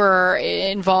as you were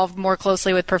involved more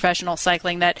closely with professional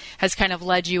cycling that has kind of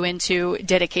led you into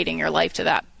dedicating your life to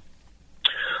that?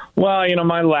 Well,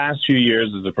 my last few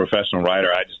years as a professional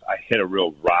rider, I hit a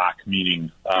real rock, meaning,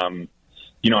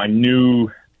 I knew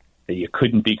that you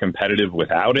couldn't be competitive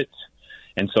without it.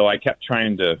 And so I kept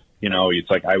trying to, it's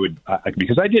like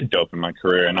because I did dope in my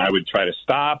career, and I would try to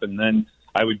stop, and then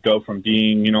I would go from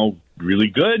being, really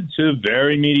good to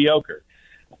very mediocre.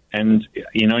 And,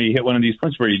 you hit one of these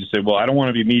points where you just say, well, I don't want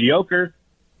to be mediocre,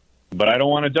 but I don't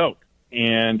want to dope.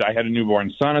 And I had a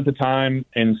newborn son at the time.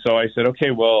 And so I said,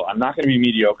 okay, well, I'm not going to be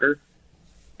mediocre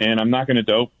and I'm not going to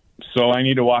dope. So I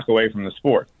need to walk away from the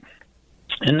sport.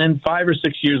 And then 5 or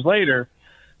 6 years later,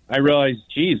 I realized,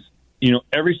 geez,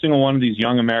 every single one of these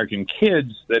young American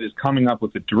kids that is coming up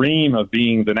with the dream of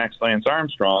being the next Lance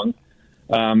Armstrong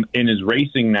and is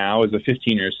racing now as a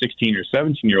 15 or 16 or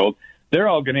 17-year-old, they're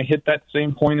all going to hit that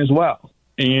same point as well.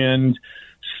 And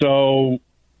so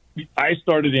I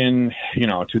started in,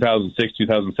 2006,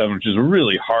 2007, which is a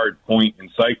really hard point in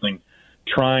cycling,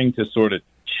 trying to sort of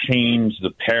change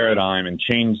the paradigm and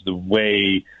change the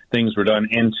way things were done,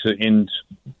 and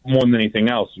more than anything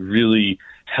else, really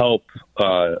help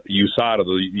USADA,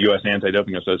 the U.S.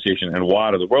 Anti-Doping Association, and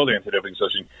WADA, the World Anti-Doping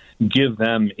Association, give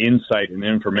them insight and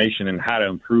information in how to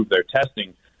improve their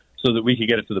testing so that we could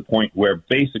get it to the point where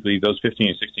basically those 15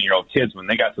 and 16-year-old kids, when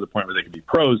they got to the point where they could be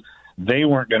pros, they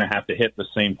weren't going to have to hit the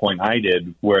same point I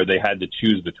did where they had to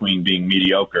choose between being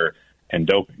mediocre and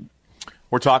doping.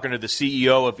 We're talking to the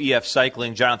CEO of EF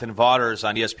Cycling, Jonathan Vaughters,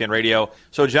 on ESPN Radio.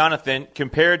 So, Jonathan,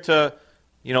 compared to,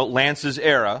 Lance's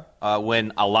era,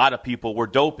 when a lot of people were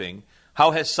doping,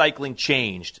 how has cycling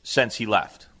changed since he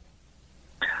left?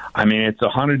 I mean, it's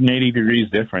 180 degrees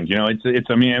different. It's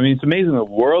amazing the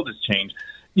world has changed.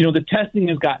 The testing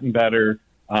has gotten better.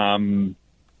 Everything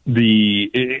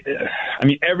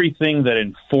that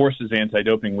enforces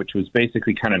anti-doping, which was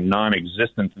basically kind of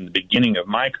non-existent in the beginning of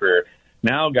my career,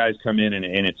 now guys come in and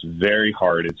it's very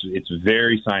hard. It's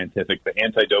very scientific. The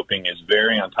anti-doping is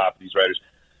very on top of these riders,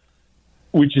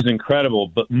 which is incredible.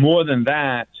 But more than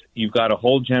that, you've got a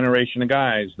whole generation of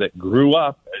guys that grew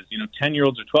up as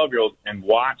 10-year-olds or 12-year-olds and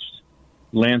watched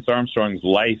Lance Armstrong's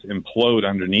life implode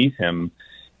underneath him.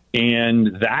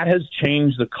 And that has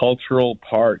changed the cultural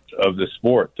part of the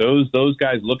sport. Those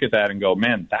guys look at that and go,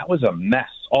 man, that was a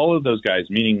mess. All those guys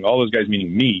meaning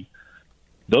me,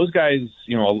 those guys,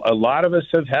 a lot of us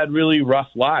have had really rough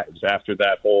lives after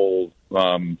that whole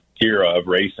era of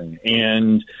racing.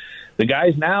 And the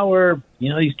guys now are,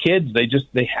 these kids,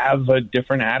 they have a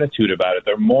different attitude about it.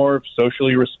 They're more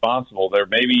socially responsible. The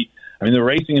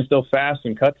racing is still fast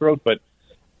and cutthroat, but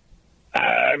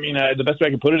the best way I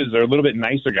can put it is they're a little bit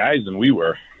nicer guys than we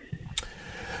were.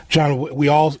 John, we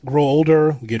all grow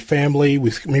older, we get family,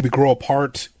 we maybe grow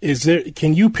apart.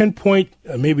 Can you pinpoint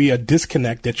maybe a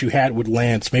disconnect that you had with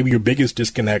Lance, maybe your biggest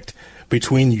disconnect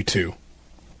between you two?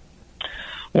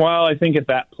 Well, I think at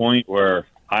that point where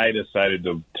I decided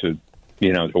to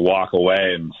walk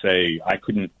away and say I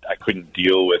couldn't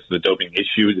deal with the doping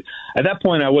issue. At that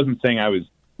point, I wasn't saying I was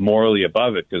morally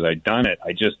above it because I'd done it.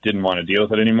 I just didn't want to deal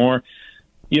with it anymore.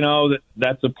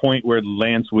 That's a point where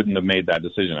Lance wouldn't have made that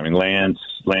decision. I mean, Lance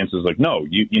is like, no,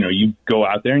 you go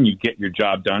out there and you get your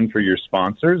job done for your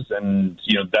sponsors, and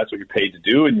that's what you're paid to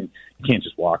do, and you can't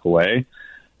just walk away.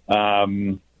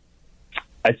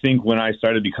 I think when I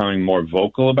started becoming more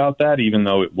vocal about that, even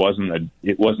though it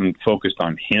wasn't focused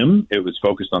on him, it was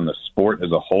focused on the sport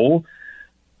as a whole.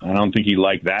 I don't think he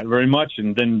liked that very much.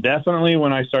 And then definitely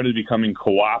when I started becoming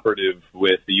cooperative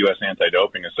with the U.S.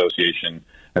 Anti-Doping Association,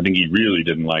 I think he really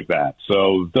didn't like that.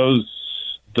 So those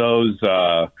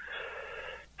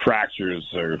fractures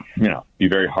are, be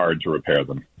very hard to repair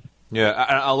them. Yeah,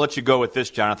 I'll let you go with this,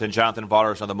 Jonathan. Jonathan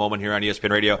Vaughters on The Moment here on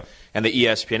ESPN Radio and the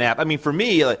ESPN app. I mean, for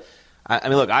me, look,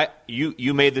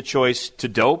 you made the choice to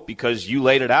dope because you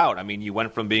laid it out. I mean, you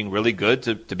went from being really good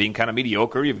to being kind of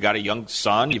mediocre. You've got a young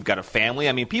son. You've got a family.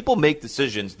 I mean, people make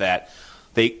decisions that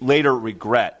they later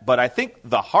regret. But I think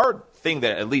the hard thing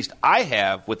that at least I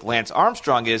have with Lance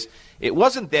Armstrong is it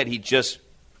wasn't that he just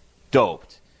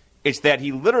doped. It's that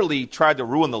he literally tried to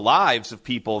ruin the lives of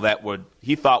people that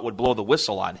he thought would blow the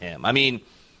whistle on him. I mean,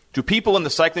 do people in the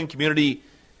cycling community,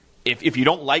 if you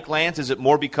don't like Lance, is it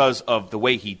more because of the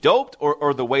way he doped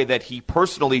or the way that he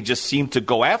personally just seemed to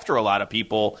go after a lot of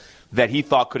people that he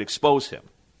thought could expose him?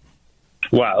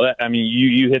 Well, I mean,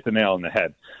 you hit the nail on the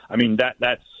head. I mean,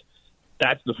 that's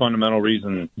the fundamental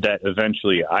reason that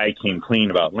eventually I came clean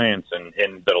about Lance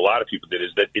and that a lot of people did, is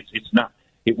that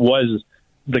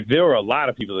there were a lot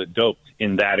of people that doped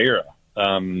in that era.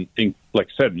 Like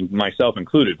I said, myself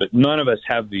included, but none of us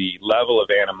have the level of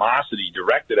animosity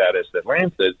directed at us that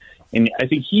Lance did. And I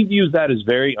think he views that as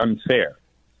very unfair.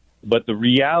 But the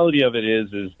reality of it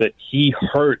is that he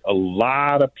hurt a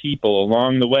lot of people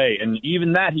along the way. And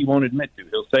even that he won't admit to.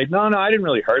 He'll say, no, I didn't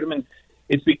really hurt him. And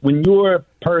when you're a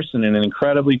person in an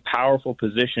incredibly powerful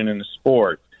position in the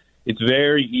sport, it's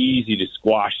very easy to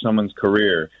squash someone's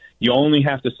career. You only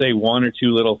have to say one or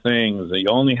two little things. You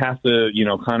only have to,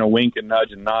 kind of wink and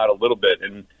nudge and nod a little bit.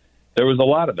 And there was a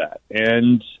lot of that.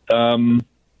 And,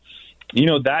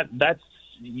 that's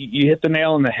you hit the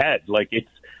nail on the head. Like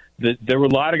there were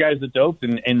a lot of guys that doped,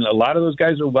 and a lot of those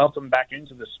guys are welcomed back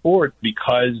into the sport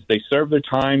because they served their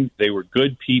time. They were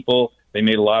good people. They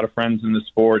made a lot of friends in the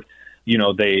sport.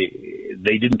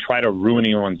 They didn't try to ruin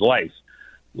anyone's life.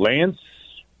 Lance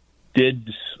did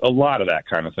a lot of that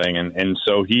kind of thing, and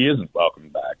so he isn't welcome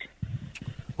back.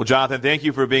 Well, Jonathan, thank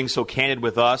you for being so candid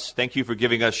with us. Thank you for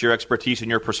giving us your expertise and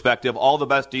your perspective. All the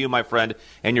best to you, my friend,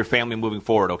 and your family moving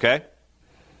forward, okay?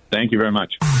 Thank you very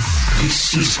much.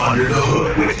 This is Under the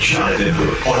Hood with Jonathan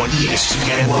Hood on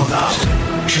ESPN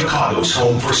 1000, Chicago's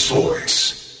home for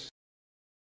sports.